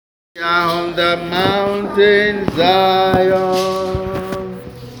We are on the mountain Zion.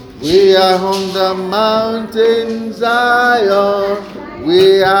 We are on the mountain Zion.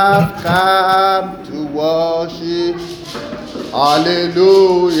 We have come to worship.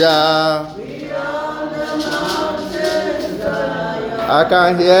 Hallelujah. We are on the mountain Zion. I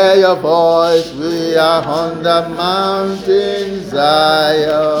can hear your voice. We are on the mountain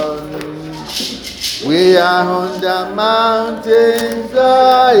Zion. We are on the mountain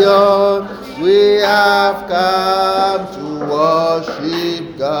Zion. We have come to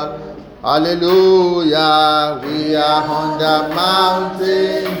worship God. Hallelujah. We are on the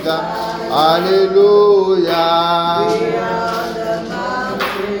mountain Zion. Hallelujah. We are on the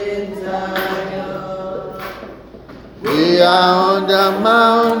mountain Zion. We are on the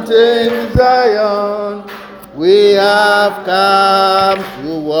mountain Zion. We have come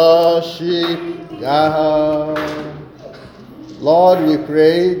to worship God. Lord, we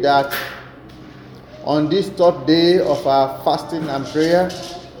pray that on this third day of our fasting and prayer,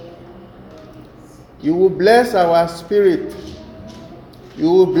 you will bless our spirit, you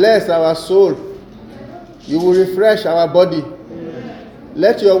will bless our soul, you will refresh our body.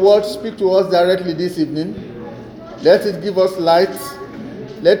 Let your word speak to us directly this evening. Let it give us light,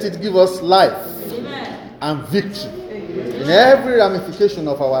 let it give us life and victory in every ramification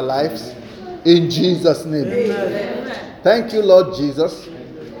of our lives. In Jesus' name. Amen. Thank you, Lord Jesus.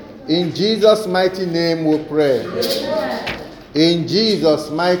 In Jesus' mighty name we pray. Amen. In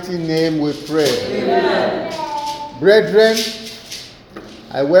Jesus' mighty name we pray. Amen. Brethren,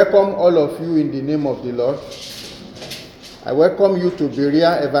 I welcome all of you in the name of the Lord. I welcome you to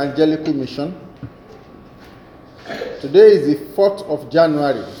Berea Evangelical Mission. Today is the 4th of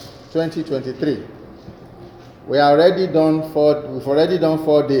January, 2023. We've already done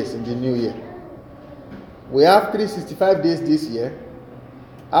 4 days in the new year. We have 365 days this year.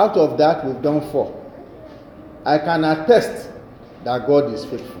 Out of that, we've done 4. I can attest that God is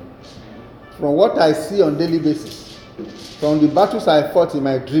faithful. From what I see on a daily basis, from the battles I fought in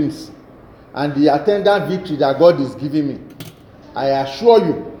my dreams, and the attendant victory that God is giving me, I assure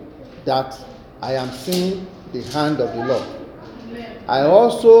you that I am seeing the hand of the Lord. I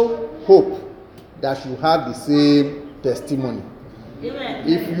also hope that you have the same testimony. Amen.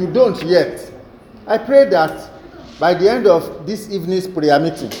 If you don't yet, I pray that by the end of this evening's prayer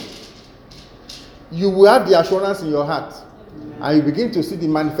meeting, you will have the assurance in your heart and you begin to see the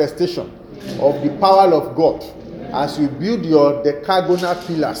manifestation of the power of God as you build your decagonal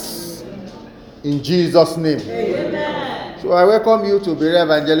pillars in Jesus' name. Amen. So I welcome you to Berea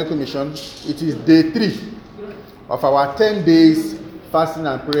Evangelical Mission. It is day 3 of our 10 days fasting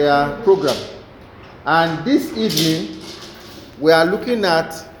and prayer program. And this evening, we are looking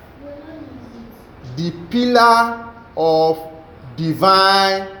at the pillar of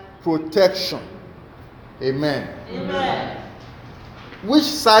divine protection. Amen. Amen. Which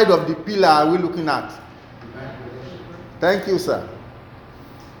side of the pillar are we looking at? Thank you, sir.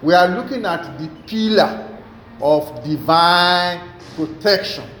 We are looking at the pillar of divine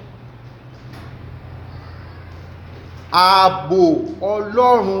protection. Ààbò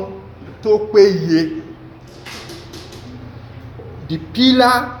Ọlọ́run tó péye. The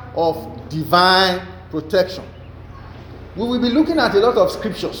pillar of divine protection. We will be looking at a lot of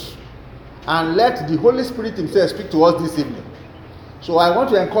scriptures and let the Holy Spirit himself speak to us this evening. So I want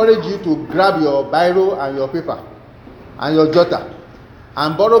to encourage you to grab your biro and your paper and your jotter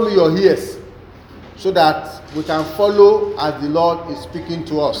and borrow me your ears so that we can follow as the Lord is speaking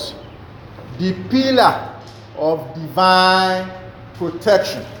to us. The pillar of divine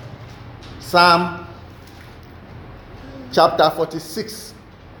protection. Psalm chapter 46.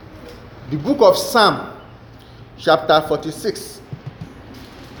 The book of Psalm chapter 46.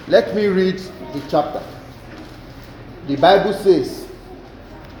 Let me read the chapter. The Bible says,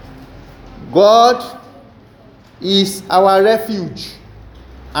 God is our refuge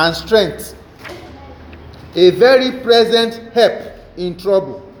and strength, a very present help in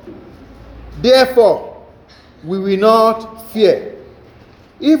trouble. Therefore, we will not fear,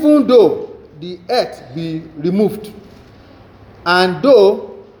 even though the earth be removed, and though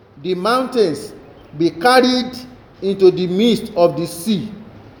the mountains be carried into the midst of the sea,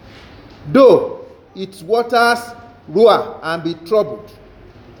 though its waters roar and be troubled,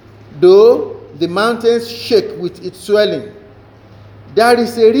 though the mountains shake with its swelling. There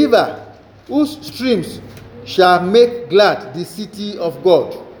is a river whose streams shall make glad the city of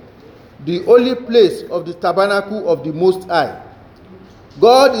God, the holy place of the tabernacle of the Most High.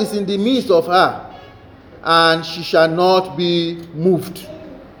 God is in the midst of her, and she shall not be moved.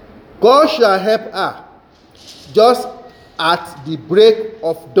 God shall help her, just at the break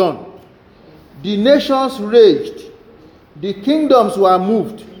of dawn. The nations raged, the kingdoms were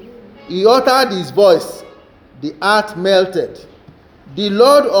moved. He uttered his voice, the earth melted. The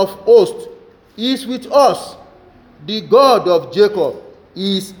Lord of hosts is with us. The God of Jacob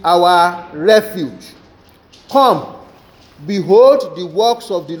is our refuge. Come, behold the works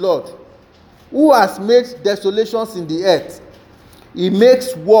of the Lord, who has made desolations in the earth. He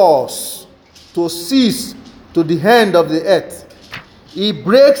makes wars to cease to the end of the earth. He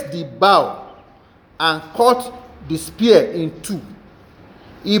breaks the bow and cuts the spear in two.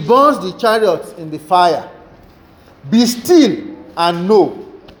 He burns the chariots in the fire. Be still and know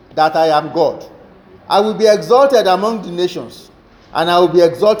that I am God. I will be exalted among the nations, and I will be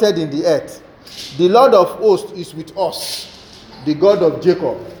exalted in the earth. The Lord of hosts is with us. The God of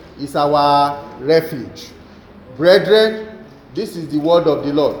Jacob is our refuge. Brethren, this is the word of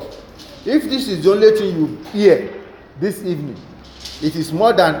the Lord. If this is the only thing you hear this evening, it is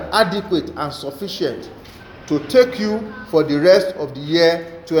more than adequate and sufficient to take you for the rest of the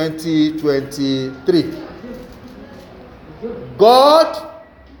year 2023. God,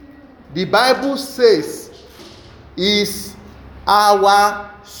 the Bible says, is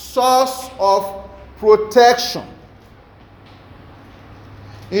our source of protection.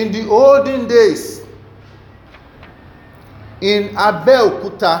 In the olden days, in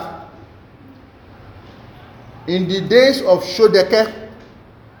Abeokuta, in the days of Shodeke,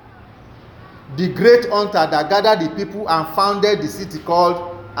 the great hunter that gathered the people and founded the city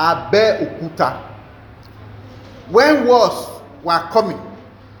called Abeokuta, when wars were coming,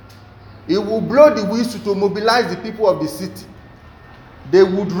 he would blow the whistle to mobilize the people of the city. They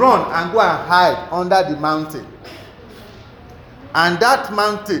would run and go and hide under the mountain. And that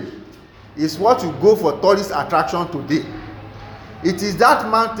mountain is what you go for tourist attraction today. It is that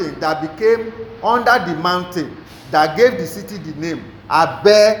mountain that became under the mountain that gave the city the name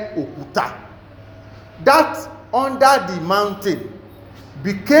Abeokuta. That under the mountain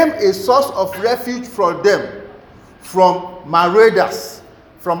became a source of refuge for them from marauders,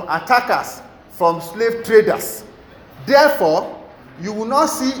 from attackers, from slave traders. Therefore, you will not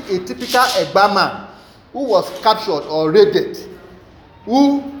see a typical Egba man who was captured or raided,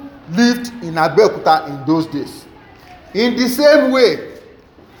 who lived in Abeokuta in those days. In the same way,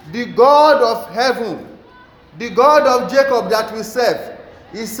 the God of heaven, the God of Jacob that we serve,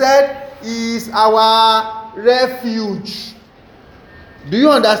 he said he is our refuge. Do you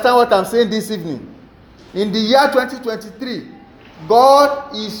understand what I'm saying this evening? In the year 2023,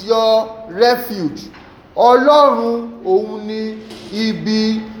 God is your refuge. Ọlọ́run òun ni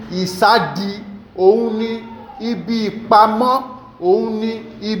ibi ìsádi, òun ni ibi ìpamọ́, òun ni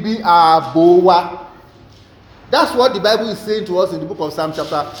ibi ààbò wa. That's what the Bible is saying to us in the book of Psalm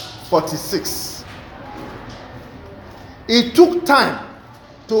chapter 46. It took time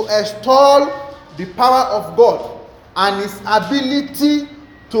to extol the power of God and his ability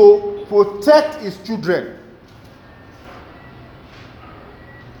to protect his children.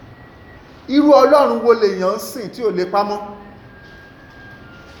 Irú Ọlọ́run wo lèèyàn ń sìn tí ò lè pamọ́?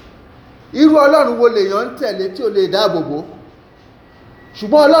 Irú Ọlọ́run wo lèèyàn ń tẹ̀lé tí ò lè dáàbò bò?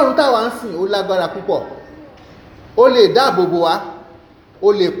 Ṣùgbọ́n Ọlọ́run táwa ń sìn ó lágbára púpọ̀. Ó lè dáàbò bò wá,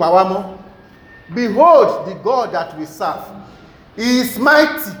 ó lè pa wá mọ́. Behold the God that we serve. He is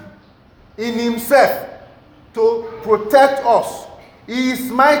mighty in himself to protect us. He is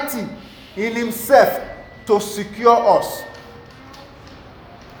mighty in himself to secure us.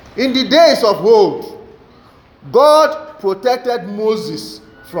 In the days of old, God protected Moses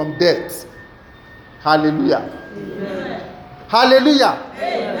from death. Hallelujah. Amen. Hallelujah.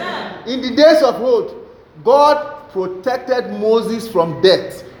 Amen. In the days of old, God protected Moses from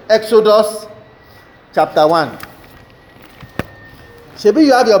death. Exodus chapter 1. Shebi,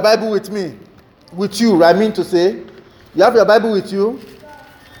 you have your Bible with me? With you, I mean to say. You have your Bible with you?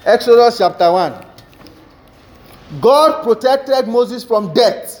 Exodus chapter 1. God protected Moses from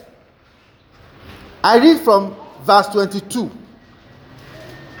death. I read from verse 22.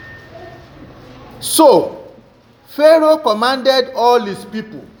 So, Pharaoh commanded all his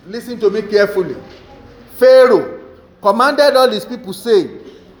people. Listen to me carefully. Pharaoh commanded all his people, saying,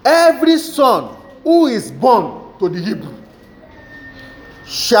 every son who is born to the Hebrew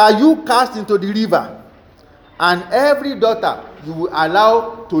shall you cast into the river, and every daughter you will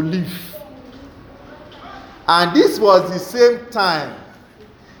allow to live. And this was the same time,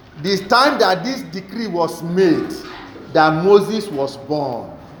 the time that this decree was made, that Moses was born.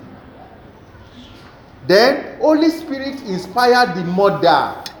 Then Holy Spirit inspired the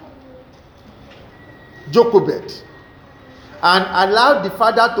mother, Jochebed, and allowed the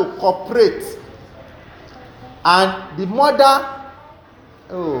father to cooperate And the mother,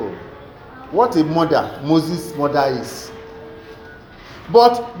 oh, what a mother Moses' mother is.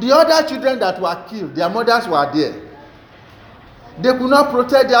 But the other children that were killed, their mothers were there. They could not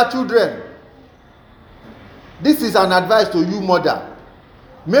protect their children. This is an advice to you, mother.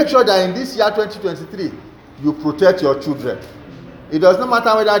 Make sure that in this year 2023, you protect your children. It does not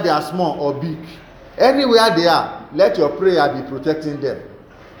matter whether they are small or big. Anywhere they are, let your prayer be protecting them.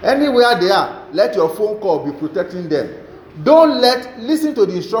 Anywhere they are, let your phone call be protecting them. Listen to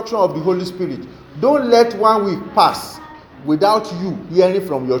the instruction of the Holy Spirit. Don't let 1 week pass without you hearing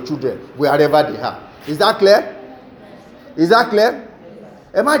from your children wherever they are. Is that clear? Is that clear?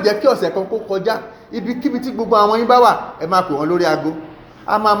 Ẹ má jẹ́ kí ọ̀sẹ̀ kan kó kọjá ibikíbi tí gbogbo àwọn yín bá wà ẹ má pè wọ́n lórí aago.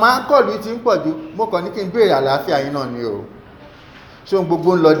 Àmàmà kọ́ọ̀lù ti ń pọ̀ jù, mo kàn ní kí n béèrè àlàáfíà yín náà ni o. Ṣé ohun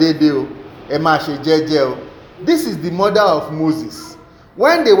gbogbo ń lọ déédéé o? Ẹ máa ṣe jẹ́jẹ́ o. This is the mother of Moses.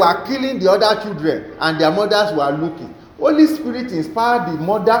 When they were killing the other children and their mothers were looking, Holy Spirit inspired the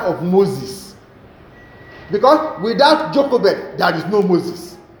mother of Moses. Because without Jochebed, there is no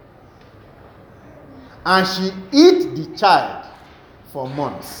Moses. And she hid the child for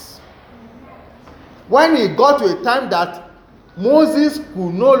months. When it got to a time that Moses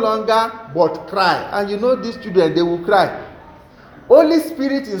could no longer but cry, and you know these children, they will cry. Holy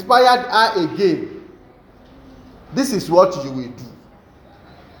Spirit inspired her again. This is what you will do.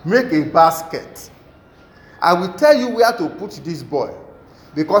 Make a basket. I will tell you where to put this boy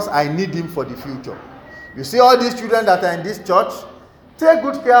because I need him for the future. You see all these children that are in this church? Take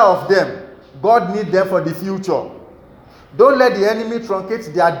good care of them. God needs them for the future. Don't let the enemy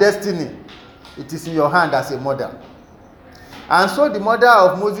truncate their destiny. It is in your hand as a mother. And so the mother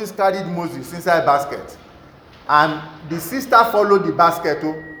of Moses carried Moses inside a basket. And the sister followed the basket.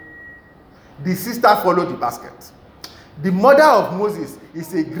 The sister followed the basket. The mother of Moses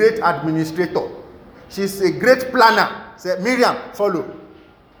is a great administrator. She's a great planner. Say, Miriam, follow.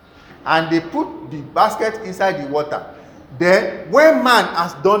 And they put the basket inside the water. Then, when man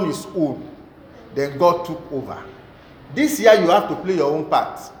has done his own, then God took over. This year, you have to play your own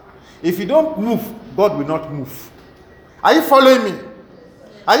part. If you don't move, God will not move. Are you following me?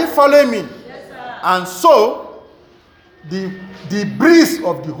 Are you following me? Yes, sir. And so, the breeze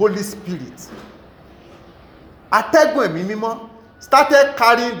of the Holy Spirit, atẹ́gùn ẹ̀mí mímọ́, started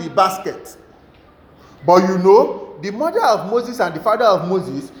carrying the basket. But you know, the mother of Moses and the father of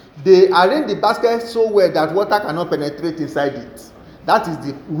Moses, they arranged the basket so well that water cannot penetrate inside it. That is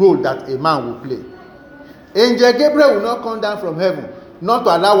the role that a man will play. Angel Gabriel will not come down from heaven not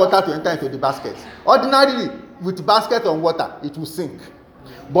to allow water to enter into the basket. Ordinarily, with basket on water, it will sink.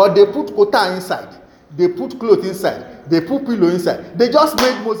 But they put quota inside. They put cloth inside. They put pillow inside. They just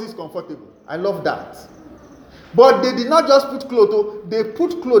made Moses comfortable. I love that. But they did not just put cloth. They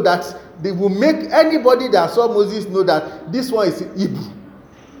put cloth that they will make anybody that saw Moses know that this one is Hebrew.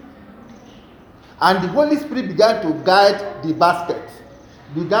 And the Holy Spirit began to guide the basket.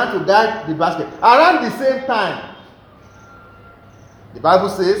 Around the same time, the Bible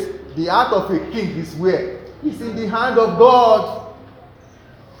says, the heart of a king is where? It's in the hand of God.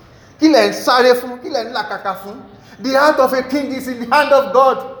 The heart of a king is in the hand of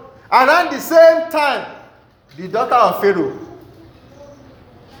God. Around the same time, the daughter of Pharaoh.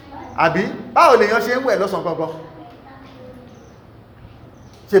 Abi, báwo lèyàn ṣe ń wẹ̀ lọ́sàn gangan?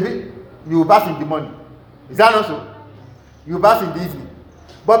 Ṣebí, you bath in the morning. Is that not so? You bath in the evening.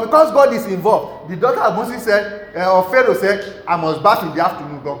 But because God is involved, the daughter of Moses said, or Pharaoh said, I must bath in the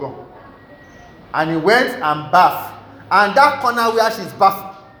afternoon gangan. And he went and bathed. And that corner where she's bathing,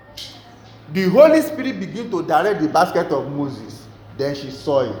 the Holy Spirit began to direct the basket of Moses. Then she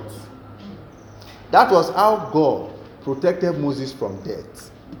saw it. That was how God protected Moses from death.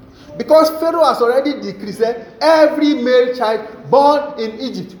 Because Pharaoh has already decreed, said, every male child born in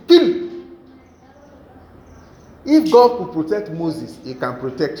Egypt, kill. If God could protect Moses, he can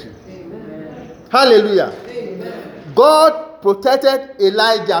protect you. Amen. Hallelujah. Amen. God protected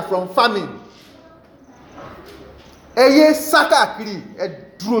Elijah from famine. Eye sákàkiri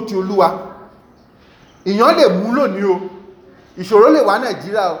ẹ dúró ti Olúwa. Ìyàn lè mú lónìí o. Ìṣòro lè wà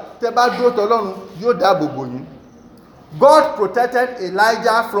Nàìjíríà o. Tẹ́ bá dúró t'Ọlọ́run yóò dáàbò bò yín. God protected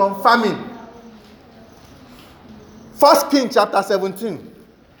Elijah from famine. 1 Kings chapter 17.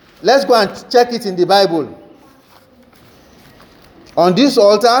 Let's go and check it in the Bible. On this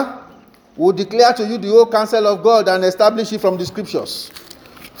altar, we'll declare to you the whole counsel of God and establish it from the scriptures.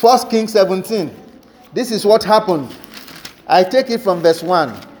 1 Kings 17. This is what happened. I take it from verse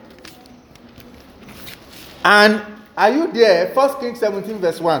 1. And are you there? 1 Kings 17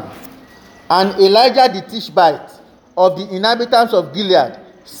 verse 1. And Elijah the Tishbite of the inhabitants of Gilead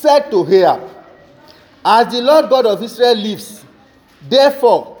said to Ahab, As the Lord God of Israel lives,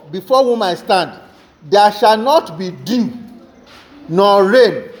 therefore, before whom I stand, there shall not be dew nor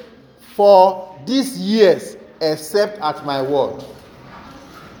rain for these years, except at my word.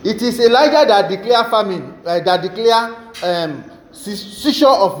 It is Elijah that declared famine, seizure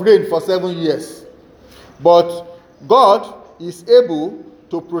of rain for 7 years. But God is able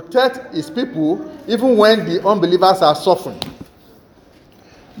to protect his people even when the unbelievers are suffering.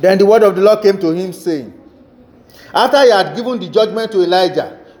 Then the word of the Lord came to him, saying, after he had given the judgment to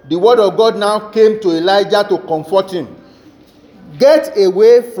Elijah, the word of God now came to Elijah to comfort him. Get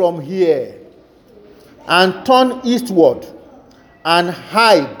away from here and turn eastward and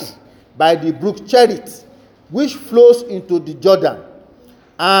hide by the brook Cherith, which flows into the Jordan.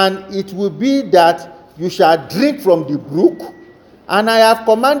 And it will be that you shall drink from the brook, and I have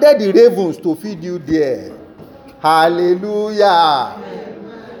commanded the ravens to feed you there. Hallelujah.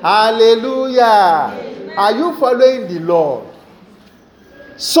 Amen. Hallelujah. Amen. Are you following the Lord?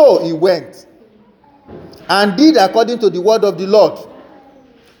 So he went and did according to the word of the Lord.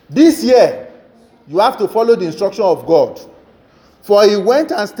 This year, you have to follow the instruction of God. For he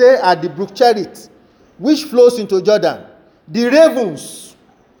went and stayed at the brook Cherith, which flows into Jordan. The ravens,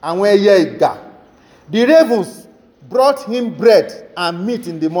 the ravens brought him bread and meat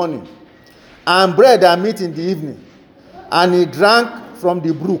in the morning, and bread and meat in the evening, and he drank from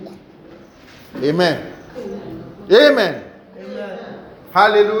the brook. Amen. Amen. Amen.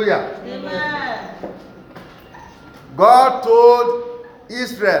 Hallelujah. Amen. God told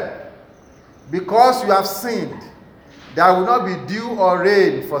Israel, because you have sinned, there will not be dew or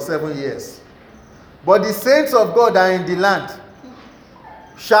rain for 7 years. But the saints of God are in the land.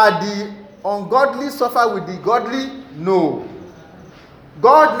 Shall the ungodly suffer with the godly? No.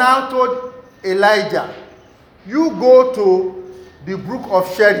 God now told Elijah, you go to the brook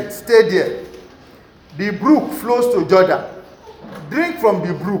of Cherith, stay there. The brook flows to Jordan. Drink from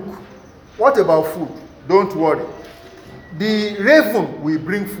the brook. What about food? Don't worry. The raven will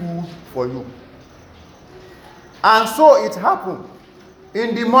bring food for you. And so it happened.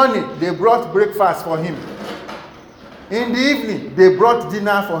 In the morning, they brought breakfast for him. In the evening, they brought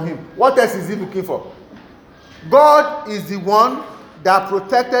dinner for him. What else is he looking for? God is the one that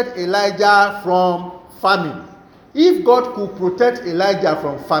protected Elijah from famine. If God could protect Elijah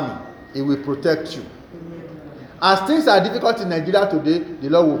from famine, he will protect you. As things are difficult in Nigeria today, the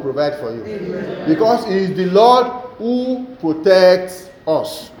Lord will provide for you. Amen. Because it is the Lord who protects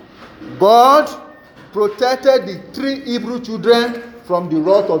us. God protected the 3 Hebrew children from the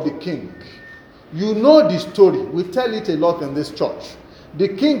wrath of the king. You know the story. We tell it a lot in this church. The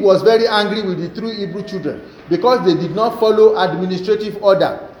king was very angry with the 3 Hebrew children because they did not follow administrative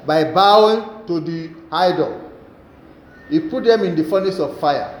order by bowing to the idol. He put them in the furnace of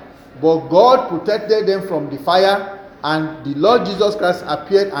fire. But God protected them from the fire, and the Lord Jesus Christ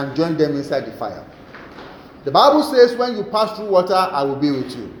appeared and joined them inside the fire. The Bible says, when you pass through water, I will be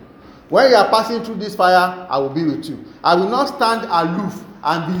with you. When you are passing through this fire, I will be with you. I will not stand aloof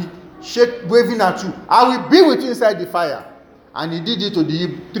and be waving at you. I will be with you inside the fire. And he did it to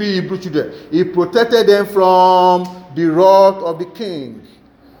the 3 Hebrew children. He protected them from the wrath of the king.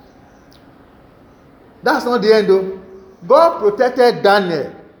 That's not the end though. God protected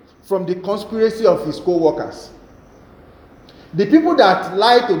Daniel from the conspiracy of his co-workers. The people that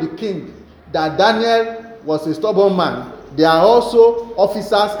lied to the king that Daniel was a stubborn man, they are also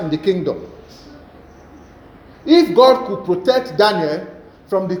officers in the kingdom. If God could protect Daniel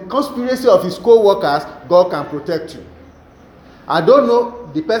from the conspiracy of his co-workers, God can protect you. I don't know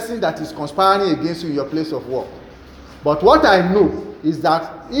the person that is conspiring against you in your place of work. But what I know is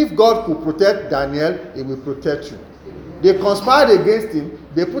that if God could protect Daniel, he will protect you. They conspired against him.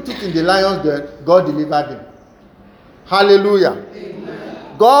 They put it in the lion's den. God delivered him. Hallelujah.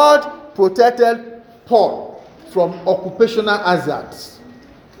 Amen. God protected Paul from occupational hazards.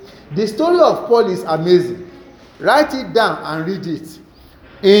 The story of Paul is amazing. Write it down and read it.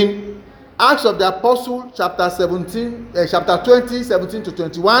 In Acts of the Apostle, chapter 20, 17 to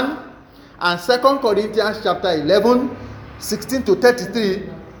 21, and 2 Corinthians chapter 11, 16 to 33,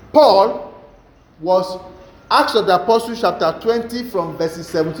 Paul was Acts of the Apostle chapter 20 from verses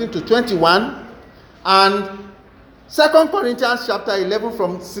 17 to 21, and 2 Corinthians chapter 11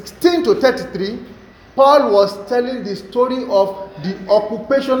 from 16 to 33, Paul was telling the story of the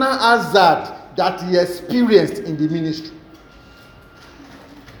occupational hazard that he experienced in the ministry.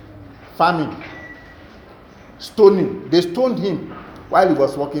 Famine, stoning. They stoned him while he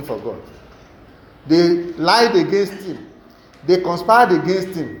was working for God. They lied against him. They conspired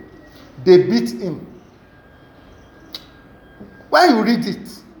against him. They beat him. When you read it,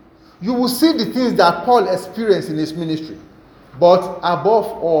 you will see the things that Paul experienced in his ministry. But above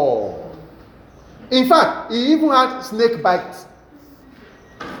all, in fact, he even had snake bites.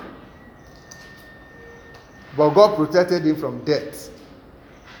 But God protected him from death.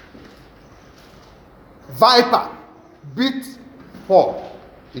 Viper bit Paul.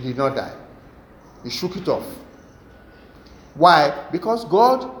 He did not die. He shook it off. Why? Because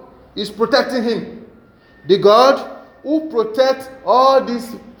God is protecting him. The God who protects all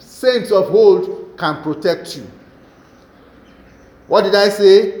these saints of old can protect you. What did I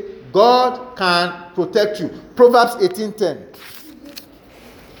say? God can protect you. Proverbs 18:10.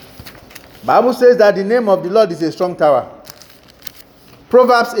 Bible says that the name of the Lord is a strong tower.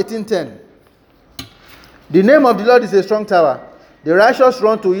 Proverbs 18:10. The name of the Lord is a strong tower. The righteous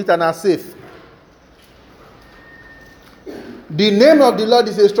run to it and are safe. The name of the Lord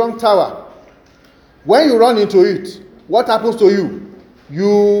is a strong tower. When you run into it, what happens to you?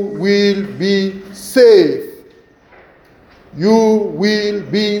 You will be safe. You will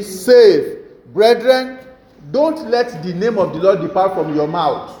be safe. Brethren, don't let the name of the Lord depart from your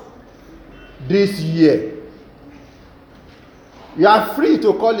mouth this year. You are free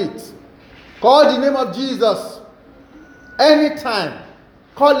to call it. Call the name of Jesus anytime.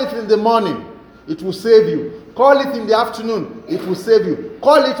 Call it in the morning. It will save you. Call it in the afternoon. It will save you.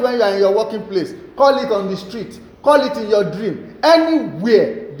 Call it when you are in your working place. Call it on the street. Call it in your dream.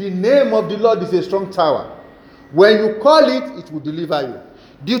 Anywhere, the name of the Lord is a strong tower. When you call it, it will deliver you.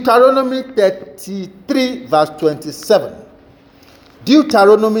 Deuteronomy 33 verse 27.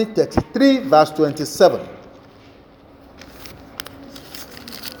 Deuteronomy 33 verse 27.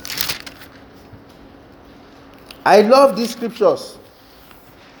 I love these scriptures.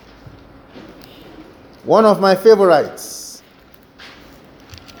 One of my favorites.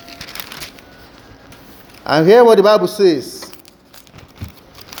 And hear what the Bible says.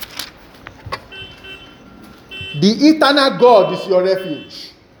 The eternal God is your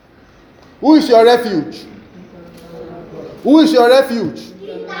refuge. Who is your refuge? Who is your refuge?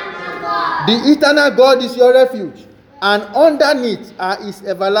 The eternal God is your refuge. And underneath are his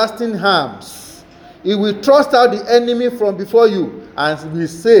everlasting arms. He will thrust out the enemy from before you and will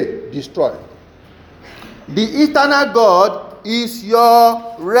say, destroy. The eternal God is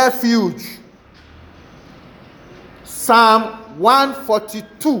your refuge. Psalm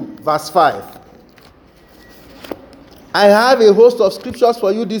 142 verse 5. I have a host of scriptures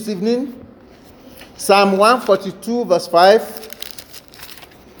for you this evening. Psalm 142 verse 5.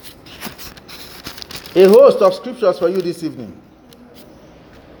 A host of scriptures for you this evening.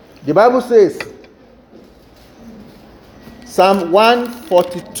 The Bible says, Psalm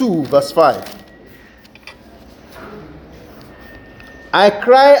 142 verse 5. I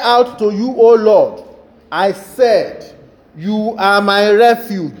cry out to you, O Lord. I said, you are my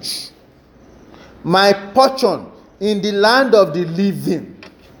refuge, my portion in the land of the living.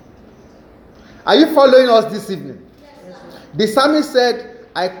 Are you following us this evening? Yes. The psalmist said,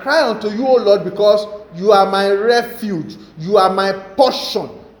 I cry unto you, O Lord, because you are my refuge. You are my portion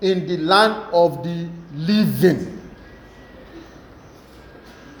in the land of the living.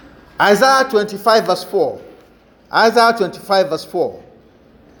 Isaiah 25 verse 4. Isaiah 25 verse 4.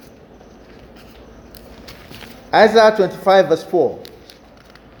 Isaiah 25 verse 4.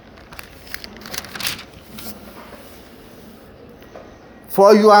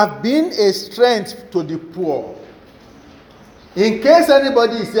 For you have been a strength to the poor. In case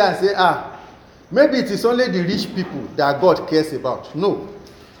anybody is here and say, maybe it is only the rich people that God cares about. No.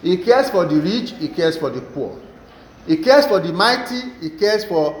 He cares for the rich, he cares for the poor. He cares for the mighty, he cares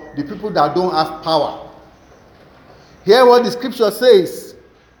for the people that don't have power. Hear what the scripture says.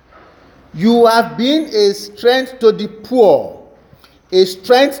 You have been a strength to the poor, a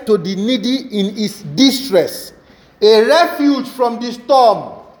strength to the needy in his distress, a refuge from the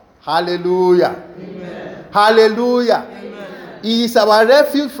storm. Hallelujah. Amen. Hallelujah. Amen. He is our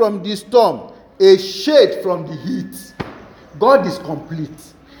refuge from the storm, a shade from the heat. God is complete.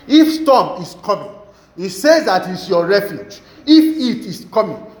 If storm is coming, he says that it's your refuge. If heat is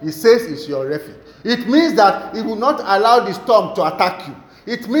coming, he says it's your refuge. It means that he will not allow the storm to attack you.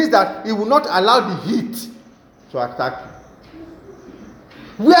 It means that he will not allow the heat to attack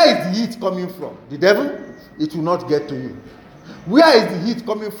you. Where is the heat coming from? The devil? It will not get to you. Where is the heat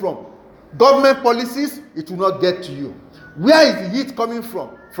coming from? Government policies? It will not get to you. Where is the heat coming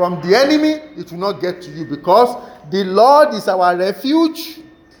from? From the enemy? It will not get to you, because the Lord is our refuge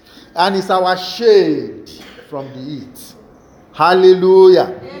and is our shade from the heat.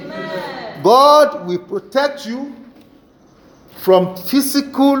 Hallelujah. Amen. God will protect you from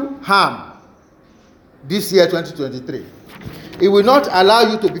physical harm this year 2023. It will not allow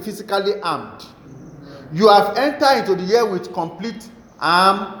you to be physically armed. You have entered into the year with complete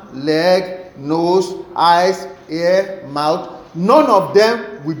arm, leg, nose, eyes, ear, mouth. None of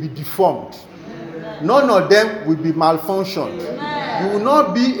them will be deformed. None of them will be malfunctioned. You will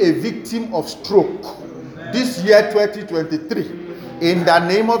not be a victim of stroke this year 2023. In the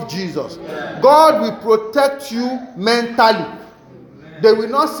name of Jesus. God will protect you mentally. They will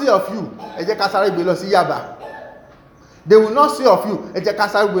not say of you, they will not say of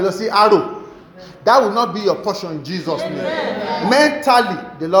you, arrow. That will not be your portion in Jesus' name. Mentally,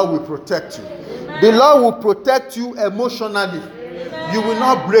 the Lord will protect you. The Lord will protect you emotionally. You will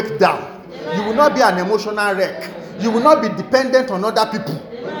not break down. You will not be an emotional wreck. You will not be dependent on other people.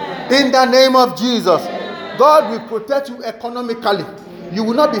 In the name of Jesus. God will protect you economically. You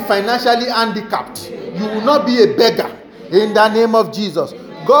will not be financially handicapped. You will not be a beggar. In the name of Jesus.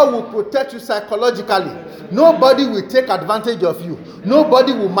 God will protect you psychologically. Nobody will take advantage of you.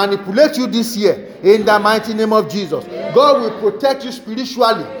 Nobody will manipulate you this year. In the mighty name of Jesus. God will protect you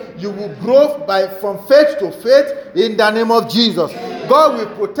spiritually. You will grow from faith to faith in the name of Jesus. God will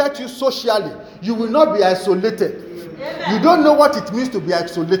protect you socially. You will not be isolated. You don't know what it means to be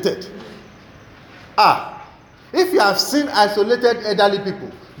isolated. If you have seen isolated elderly people,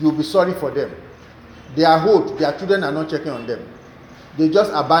 you'll be sorry for them. They are old. Their children are not checking on them. They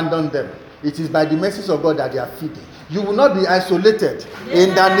just abandon them. It is by the mercies of God that they are feeding. You will not be isolated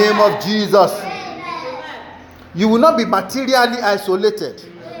in the name of Jesus. You will not be materially isolated.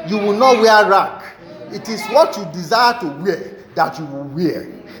 You will not wear rag. It is what you desire to wear that you will wear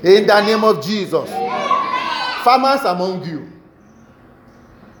in the name of Jesus. Farmers among you,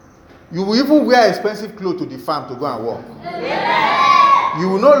 you will even wear expensive clothes to the farm to go and work. You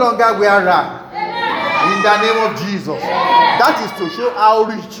will no longer wear rag in the name of Jesus. That is to show how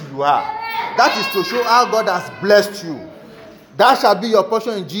rich you are. That is to show how God has blessed you. That shall be your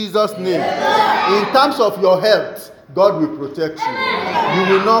portion in Jesus' name. In terms of your health, God will protect you. You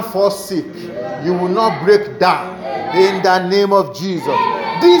will not fall sick. You will not break down in the name of Jesus.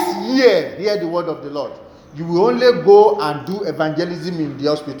 This year, hear the word of the Lord. You will only go and do evangelism in the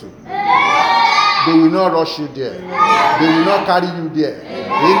hospital. They will not rush you there. They will not carry you there.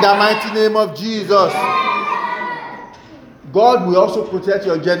 In the mighty name of Jesus. God will also protect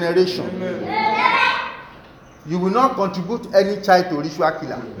your generation. You will not contribute any child to ritual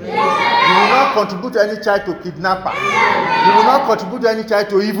killer. You will not contribute any child to kidnapper. You will not contribute any child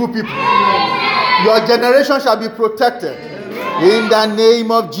to evil people. Your generation shall be protected. In the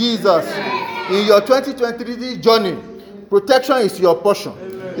name of Jesus. In your 2023 journey, protection is your portion.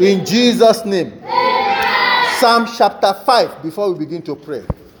 In Jesus' name. Psalm chapter 5, before we begin to pray.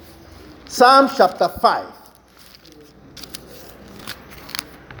 Psalm chapter 5.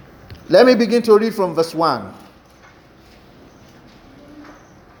 Let me begin to read from verse 1.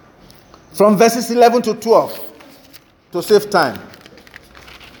 From verses 11 to 12, to save time.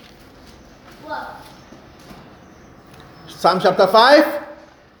 Psalm chapter 5,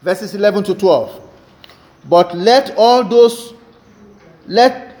 verses 11 to 12. But let all those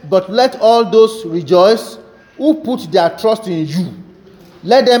rejoice who put their trust in you.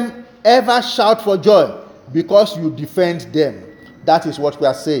 Let them ever shout for joy because you defend them. That is what we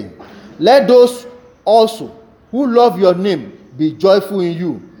are saying. Let those also who love your name be joyful in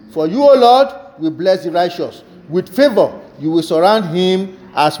you. For you, O Lord, will bless the righteous. With favor, you will surround him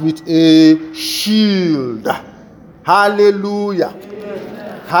as with a shield. Hallelujah.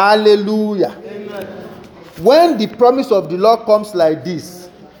 Amen. Hallelujah. Amen. When the promise of the Lord comes like this,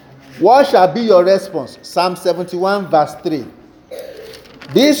 what shall be your response? Psalm 71 verse 3.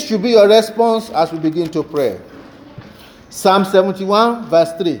 This should be your response as we begin to pray. Psalm 71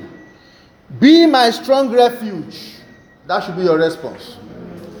 verse 3. Be my strong refuge. That should be your response.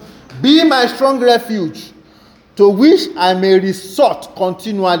 Be my strong refuge, to which I may resort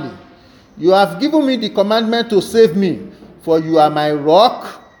continually. You have given me the commandment to save me, for you are my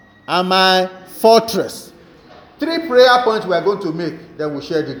rock and my fortress. 3 prayer points we are going to make, then we'll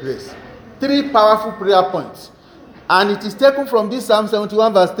share the grace. 3 powerful prayer points. And it is taken from this Psalm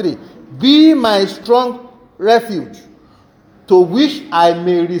 71 verse 3. Be my strong refuge, to which I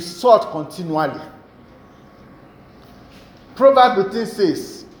may resort continually. Proverbs 18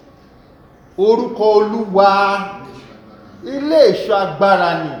 says, orúkọ Olúwa ilé ìṣọ́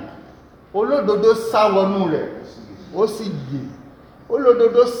agbára ni, olódodo sá wọnú rẹ̀ ó sì yè,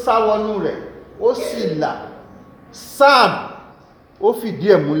 olódodo sá wọnú rẹ̀ ó sì là. Psalm ó fìdí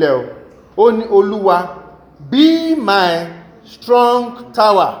ẹ̀ múlẹ̀ ó ní Olúwa, be my strong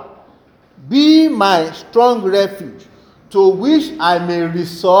tower, be my strong refuge, to which I may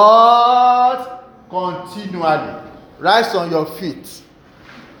resort continually. Rise on your feet.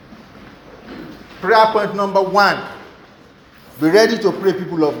 Prayer point number 1. Be ready to pray,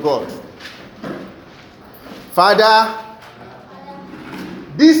 people of God. Father,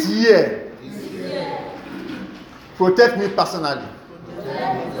 this year, protect me personally.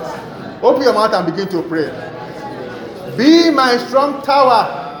 Open your mouth and begin to pray. Be my strong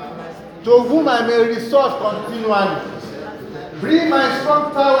tower, to whom I may resort continually. Be my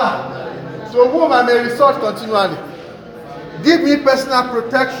strong tower, to whom I may resort continually. Give me personal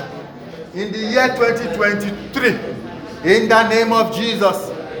protection in the year 2023. In the name of Jesus.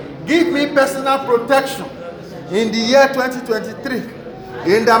 Give me personal protection in the year 2023.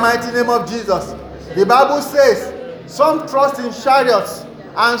 In the mighty name of Jesus. The Bible says, some trust in chariots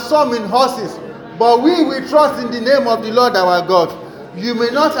and some in horses, but we will trust in the name of the Lord our God. You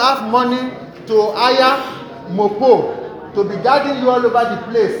may not have money to hire mopo to be guarding you all over the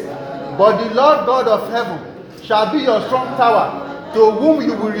place, but the Lord God of heaven shall be your strong tower, to whom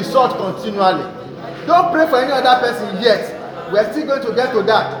you will resort continually. Don't pray for any other person yet. We're still going to get to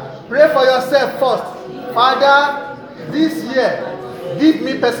that. Pray for yourself first. Father, this year, give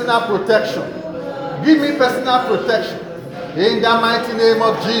me personal protection. Give me personal protection. In the mighty name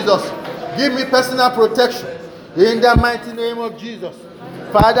of Jesus. Give me personal protection. In the mighty name of Jesus.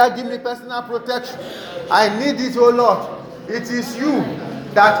 Father, give me personal protection. I need it, oh Lord. It is you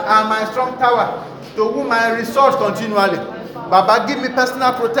that are my strong tower, to whom I resort continually. Baba, give me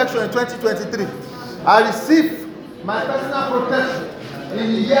personal protection in 2023. I receive my personal protection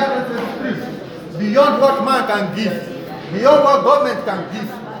in the year 2023 beyond what man can give, beyond what government can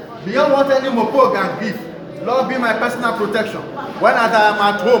give, beyond what any mopo can give. Lord, be my personal protection. When I am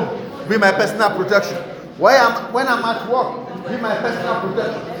at home, be my personal protection. When I'm at work, be my personal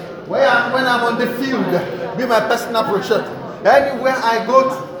protection. When I'm on the field, be my personal protection. Anywhere I go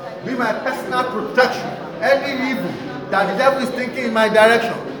to, be my personal protection. Any evil that the devil is thinking in my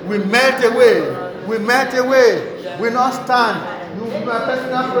direction, we melt away. We melt away. We not stand. You will be my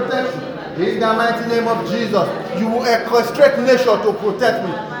personal protection. In the mighty name of Jesus, you will orchestrate nature to protect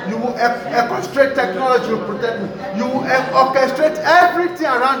me. You will orchestrate technology to protect me. You will orchestrate everything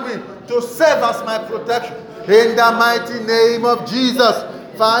around me to serve as my protection. In the mighty name of Jesus,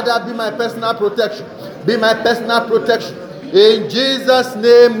 Father, be my personal protection. Be my personal protection. In Jesus'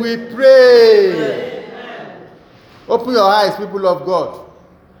 name we pray. Open your eyes, people of God.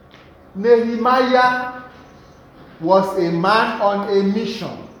 Nehemiah was a man on a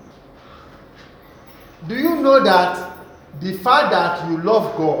mission. Do you know that the fact that you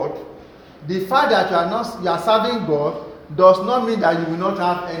love God, the fact that you are serving God, does not mean that you will not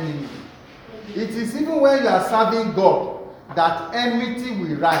have enemy. It is even when you are serving God that enmity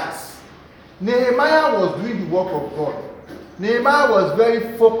will rise. Nehemiah was doing the work of God. Nehemiah was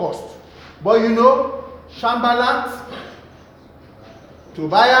very focused. But you know, Sanballat,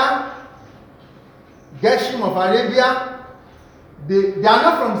 Tobiah, Geshem of Arabia, they are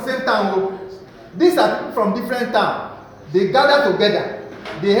not from the same town. These are people from different towns. They gathered together.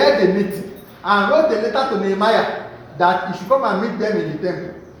 They held a meeting and wrote a letter to Nehemiah that he should come and meet them in the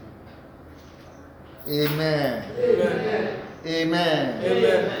temple. Amen. Amen. Amen.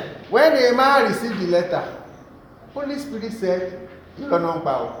 Amen. When Nehemiah received the letter, Holy Spirit said, "You don't know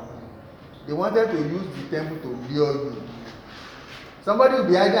power." They wanted to use the temple to lure you. Somebody will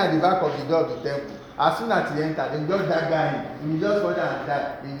be hiding at the back of the door of the temple. As soon as he entered, they just that guy. He just went and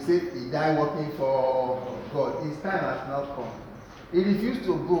died. He said he died working for God. His time has not come. He refused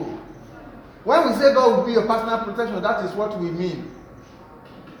to go. When we say God will be your personal protection, that is what we mean.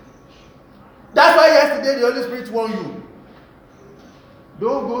 That's why yesterday the Holy Spirit warned you.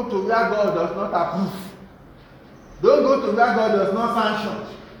 Don't go to where God does not approve. Don't go to where God does not sanction.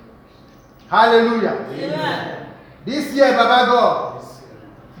 Hallelujah. Amen. This year, Baba God,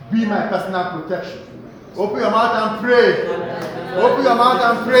 be my personal protection. Open your mouth and pray. Open your mouth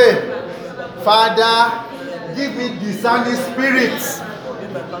and pray. Father, give me discerning spirits.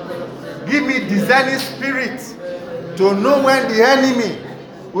 Give me discerning spirits to know when the enemy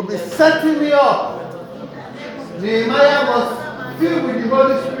will be setting me up. Nehemiah was filled with the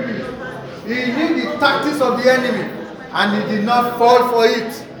Holy Spirit. He knew the tactics of the enemy and he did not fall for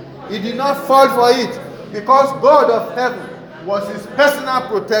it. He did not fall for it because God of heaven was his personal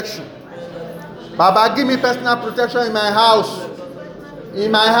protection. Baba, give me personal protection in my house.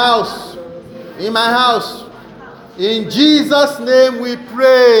 In my house. In my house. In Jesus' name we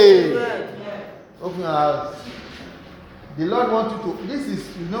pray. Open your eyes. The Lord wants you to, this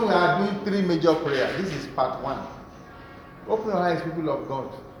is, we are doing 3 major prayers. This is part 1. Open your eyes, people of God.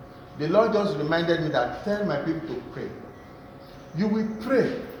 The Lord just reminded me that tell my people to pray. You will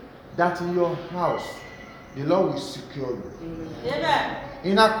pray that in your house, the Lord will secure you.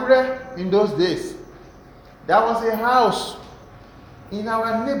 In Akure, in those days, there was a house in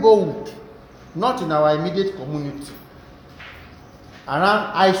our neighborhood, not in our immediate community,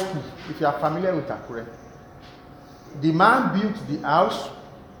 around high school, if you are familiar with Akure. The man built the house.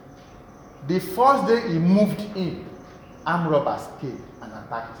 The first day he moved in, armed robbers came and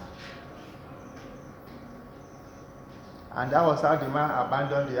attacked him. And that was how the man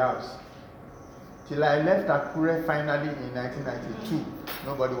abandoned the house. Till I left Akure finally in 1992,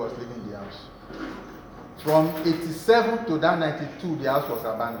 nobody was living in the house. From 87 to that 92, the house was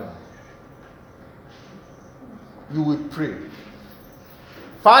abandoned. You will pray,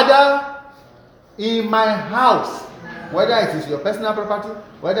 Father, in my house, whether it is your personal property,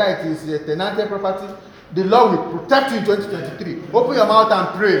 whether it is a tenanted property, the Lord will protect you in 2023. Open your mouth and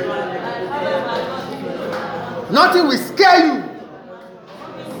pray. Nothing will scare you.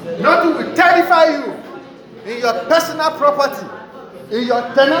 Nothing will terrify you. In your personal property, in your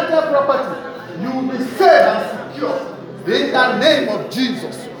tenanted property, you will be saved and secure. In the name of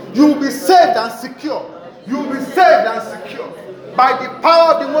Jesus, you will be saved and secure. You will be saved and secure by the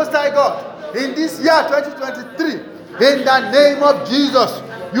power of the Most High God. In this year 2023, in the name of Jesus,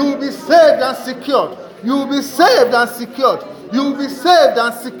 you will be saved and secured. You will be saved and secured. You will be saved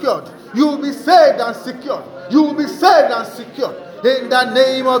and secured. You will be saved and secured. You will be saved and secured. In the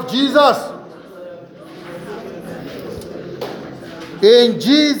name of Jesus. In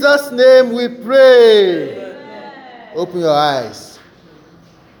Jesus' name we pray. Open your eyes.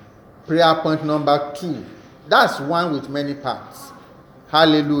 Prayer point number 2. That's one with many parts.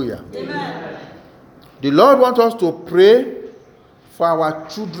 Hallelujah. Amen. The Lord wants us to pray for our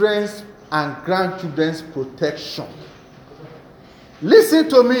children's and grandchildren's protection. Listen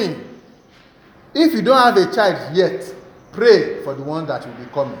to me. If you don't have a child yet, pray for the one that will be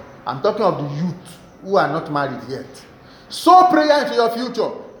coming. I'm talking of the youth who are not married yet. Sow prayer into your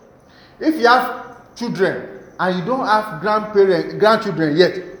future. If you have children and you don't have grandchildren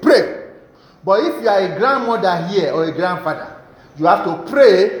yet, pray. But if you are a grandmother here or a grandfather, you have to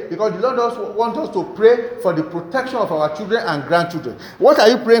pray, because the Lord also wants us to pray for the protection of our children and grandchildren. What are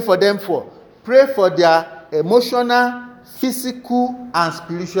you praying for them for? Pray for their emotional, physical, and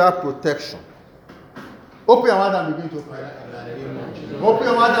spiritual protection. Open your mouth and begin to pray. Open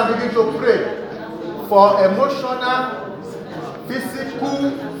your mouth and begin to pray for emotional, physical,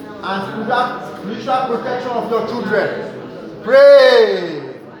 and spiritual protection of your children.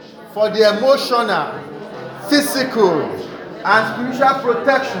 Pray for the emotional, physical, and spiritual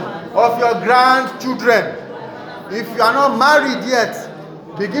protection of your grandchildren. If you are not married yet,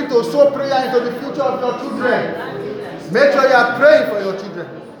 begin to sow prayer into the future of your children. Make sure you are praying for your children.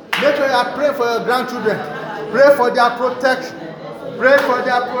 Make sure you are praying for your grandchildren. Pray for their protection. Pray for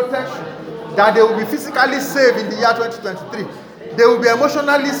their protection. That they will be physically saved in the year 2023. They will be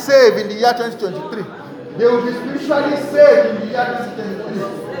emotionally saved in the year 2023. They will be spiritually saved in the year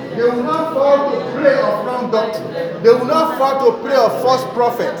 2023. They will not fall to pray of wrong doctrine. They will not fall to pray of false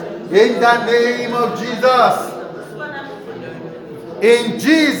prophet. In the name of Jesus. In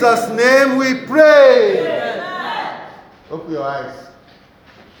Jesus' name we pray. Open your eyes.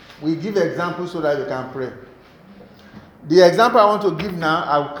 We give examples so that you can pray. The example I want to give now,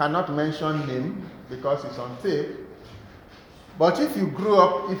 I cannot mention name because it's on tape. But if you grew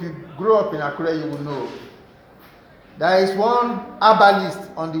up in Akure, you will know. There is one herbalist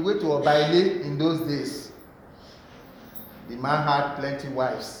on the way to Obaile in those days. The man had plenty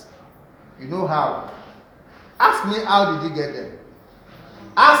wives. You know how? Ask me, how did he get them?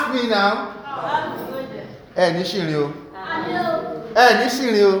 Ask me now.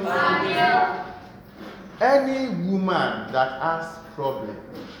 Any woman that has problem,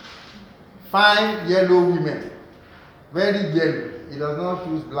 find yellow women, very yellow. He does not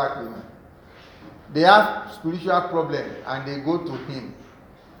choose black women. They have spiritual problem and they go to him.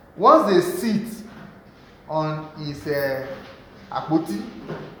 Once they sit on his akpoti,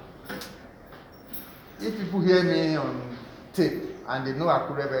 if people hear me on tape and they know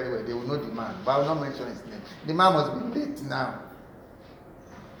Akure very well, they will know the man, but I will not mention his name. The man must be late now.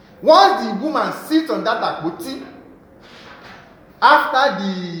 Once the woman sits on that akpoti, after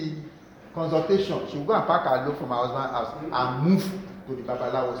the consultation, she will go and pack her load from her husband's house and move to the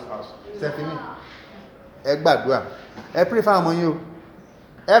Babalawo's house. Stephanie, ẹ gbàdúrà, ẹ pray fún àwọn yín o,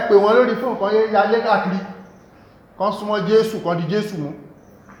 ẹ pè wọ́n lórí fún kan yé yálé káàkiri, kan súnmọ́ Jésù, kan di Jésù mú.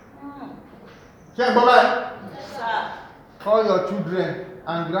 Ṣé ẹ gbọ́ báyìí? Call your children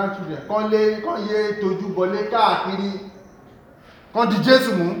and grandchildren, kan yé tójú bọlé káàkiri, kan di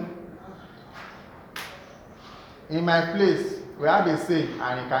Jésù mú. In my place, we have a saying,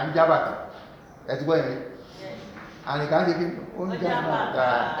 and it can jabata. Ẹ ti gbọ́ yẹn. àrìnká ṣe kí ó ń jábàtà.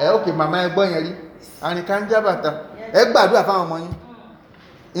 Okay, màmá ẹgbọ́n yẹn rí àrìnká ń jábàtà. Ẹ gbàdúrà fáwọn ọmọ yín.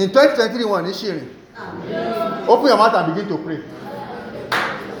 In 2023 wọn ní ṣìrìn. Open your mouth and begin to pray.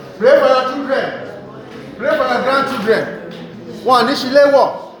 Pray for your children. Pray for your grandchildren. Wọn ní ṣíléwọ̀.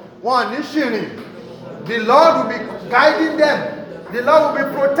 Wọn ní ṣìrìn. The Lord will be guiding them. The Lord will be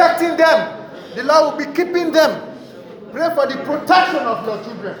protecting them. The Lord will be keeping them. Pray for the protection of your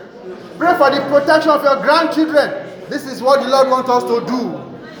children. Pray for the protection of your grandchildren. This is what the Lord wants us to do.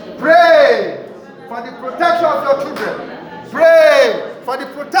 Pray for the protection of your children. Pray for the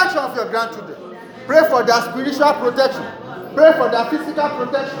protection of your grandchildren. Pray for their spiritual protection. Pray for their physical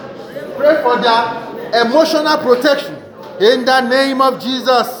protection. Pray for their emotional protection. In the name of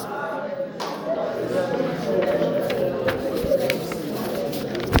Jesus.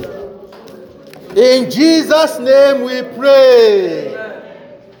 In Jesus' name we pray.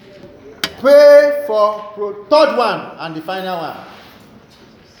 Pray for third one and the final one.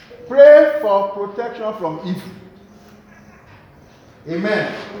 Pray for protection from evil.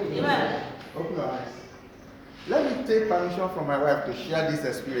 Amen. Amen. Open your eyes. Let me take permission from my wife to share this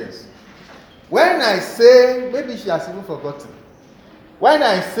experience. When I say, maybe she has even forgotten. When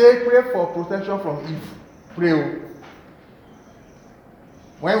I say pray for protection from evil, pray.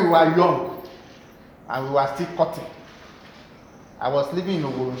 When we were young and we were still cutting, I was living in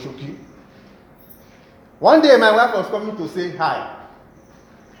Ogoronshoki. One day my wife was coming to say hi.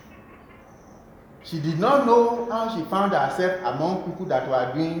 She did not know how she found herself among people that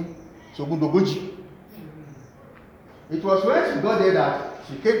were doing Sogundogoji. It was when she got there that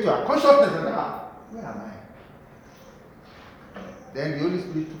she came to her consciousness and said, where am I? Then the Holy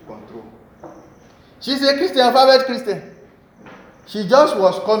Spirit took control. She's a Christian, a fervent Christian. She just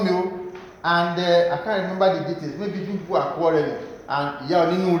was coming and I can't remember the details. Maybe people are quarreling and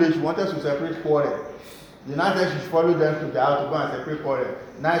she wanted to separate quarrel. The night that she followed them to the house to go and separate quarrel.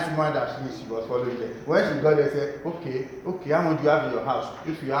 Nice woman that she was following them. When she got there, said, okay, how much do you have in your house?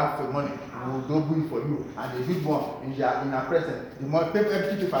 If you have money, we will double it for you. And the big one in her presence, the money,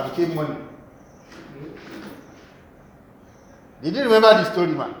 everything paper became money. Did you remember the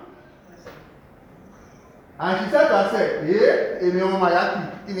story, man? And she said to herself,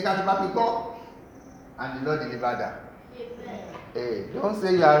 and the Lord delivered her. Hey, don't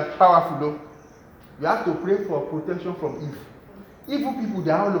say you are powerful, though. You have to pray for protection from evil. Evil people,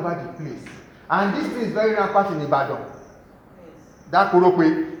 they are all over the place. And this thing is very rampant in Ibadan. That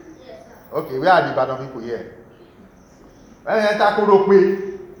Korokwe. Okay, where are the Ibadan people here? When you enter Korokwe,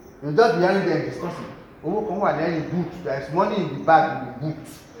 you just be hearing them discussing. There is money in the bag in the boot.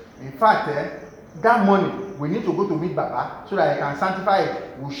 In fact, that money, we need to go to meet Baba so that I can sanctify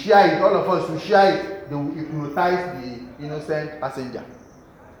it. We'll share it, all of us will share it. They will hypnotize the innocent passenger.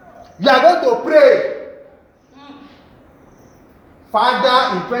 You are going to pray.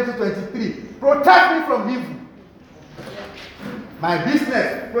 Father, in 2023, protect me from evil. My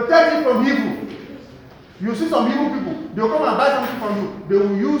business, protect me from evil. You see some evil people, they will come and buy something from you. They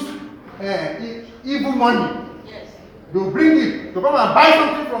will use evil money. Yes. They will bring it to come and buy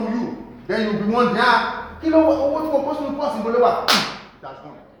something from you. Then you will be wondering, that's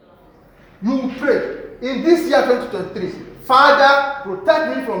gone. You will pray. In this year 2023, Father,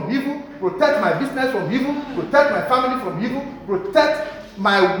 protect me from evil, protect my business from evil, protect my family from evil, protect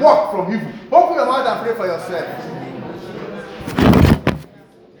my work from evil. Open your mouth and pray for yourself.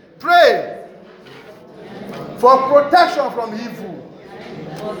 Pray for protection from evil.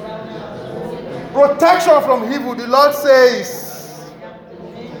 Protection from evil. The Lord says,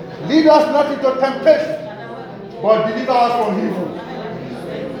 lead us not into temptation, but deliver us from evil.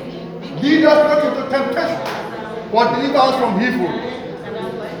 Lead us not into temptation, but deliver us from evil.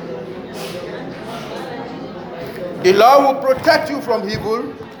 The Lord will protect you from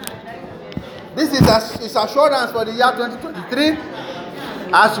evil. This is assurance for the year 2023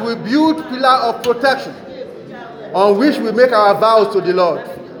 as we build pillar of protection on which we make our vows to the Lord.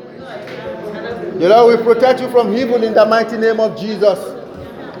 The Lord will protect you from evil in the mighty name of Jesus.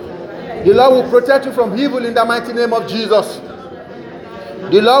 The Lord will protect you from evil in the mighty name of Jesus.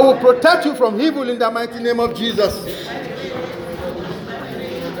 The Lord will protect you from evil in the mighty name of Jesus.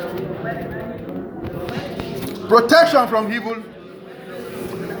 Protection from evil.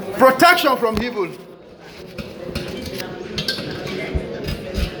 Protection from evil.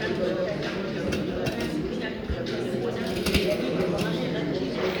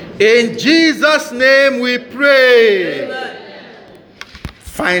 In Jesus' name we pray. Amen.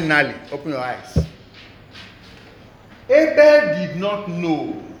 Finally, open your eyes. Abel did not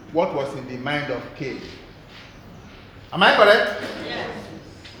know what was in the mind of Cain. Am I correct? Yes.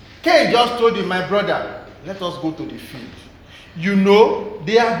 Cain just told him, my brother, let us go to the field. You know,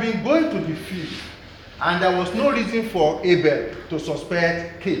 they have been going to the field, and there was no reason for Abel to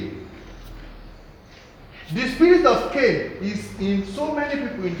suspect Cain. The spirit of Cain is in so many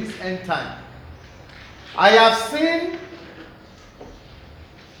people in this end time. I have seen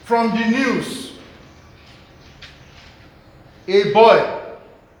from the news a boy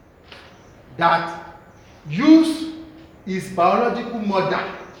that used his biological mother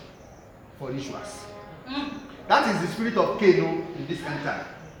for rituals. That is the spirit of Cain in this end time.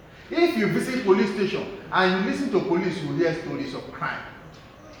 If you visit police station and you listen to police, you will hear stories of crime.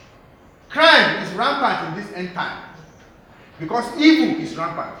 Crime is rampant in this end time because evil is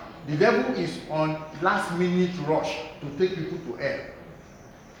rampant. The devil is on last minute rush to take people to hell.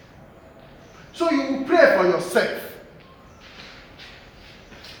 So you will pray for yourself.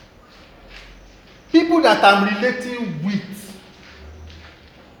 People that I'm relating with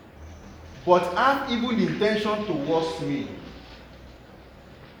but have evil intention towards me,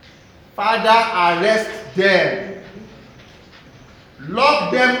 Father, arrest them,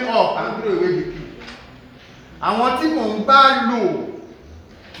 lock them up and throw away the key. Àwọn tí mò ń bá lò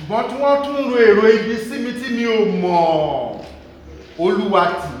ṣùgbọ́n tí wọ́n tún ro èrò ibi sí mi tí mi ò mọ̀, Olúwa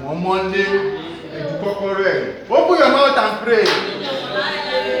tì wọ́n mọ́lé, ẹ̀jú kọ́kọ́rọ́ ẹ̀. Open your mouth and pray.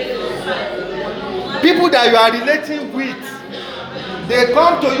 People that you are relating with, they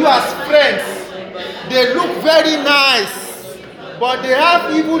come to you as friends. They look very nice, but they have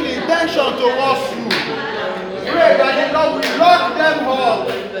evil intention towards you. Pray that the Lord will lock them up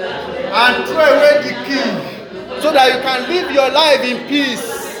and throw away the key so that you can live your life in peace.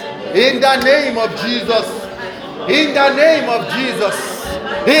 In the name of Jesus. In the name of Jesus.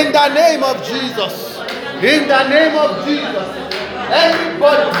 In the name of Jesus. In the name of Jesus.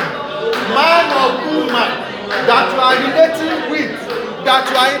 Anybody, man or woman, that you are relating with, that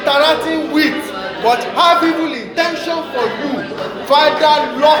you are interacting with, but have evil intention for you,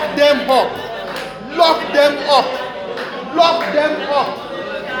 Father, lock them up. Lock them up. Lock them up.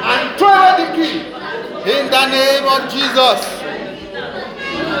 And throw away the key. In the name of Jesus.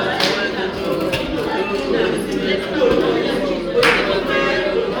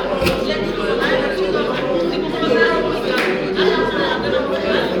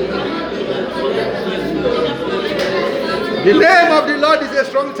 The name of the Lord is a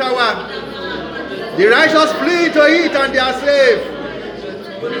strong tower. The righteous flee to it and they are saved.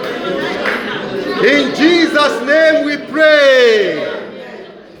 In Jesus' name we pray.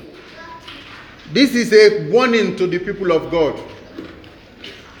 This is a warning to the people of God.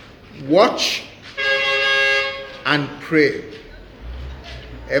 Watch and pray.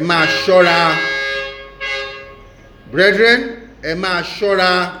 Emma Shora. Brethren, Emma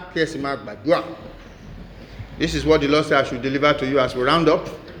Shora. This is what the Lord said I should deliver to you as we round up.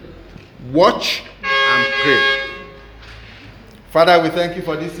 Watch and pray. Father, we thank you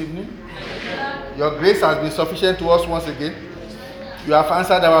for this evening. Your grace has been sufficient to us once again. You have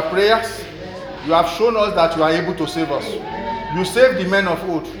answered our prayers. You have shown us that you are able to save us. You saved the men of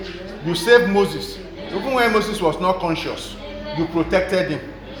old. You saved Moses. Even when Moses was not conscious, you protected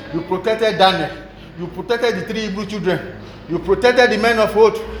him. You protected Daniel. You protected the 3 Hebrew children. You protected the men of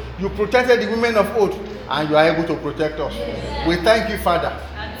old. You protected the women of old. And you are able to protect us. We thank you, Father,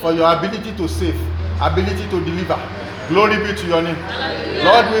 for your ability to save, ability to deliver. Glory be to your name.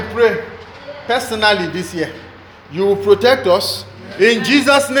 Lord, we pray personally this year, you will protect us in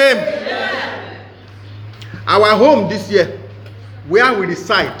Jesus' name. Our home this year, where we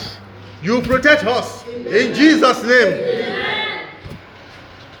reside, you will protect us in Jesus' name.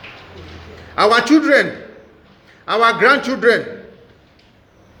 Our children, our grandchildren,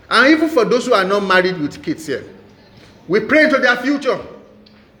 and even for those who are not married with kids here, we pray into their future.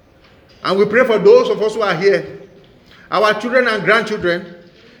 And we pray for those of us who are here, our children and grandchildren,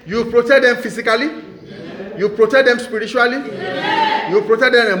 you protect them physically, you protect them spiritually, you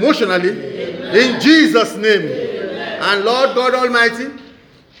protect them emotionally, in Jesus' name. And Lord God Almighty,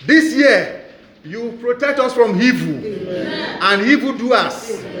 this year, you protect us from evil and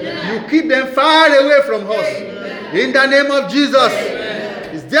evildoers. You keep them far away from us. In the name of Jesus.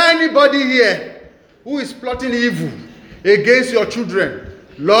 Is there anybody here who is plotting evil against your children?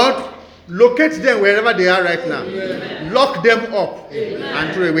 Lord, locate them wherever they are right now. Lock them up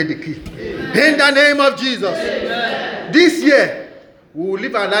and throw away the key. In the name of Jesus. This year, we will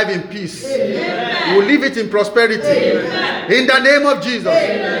live our life in peace. We will live it in prosperity. In the name of Jesus.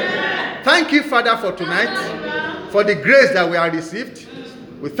 Thank you, Father, for tonight, for the grace that we have received.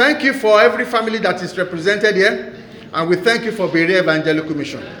 We thank you for every family that is represented here. And we thank you for Berea Evangelical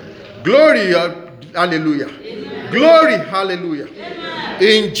Mission. Glory, hallelujah. Glory, hallelujah.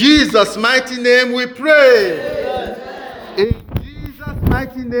 In Jesus' mighty name we pray. In Jesus'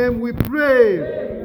 mighty name we pray.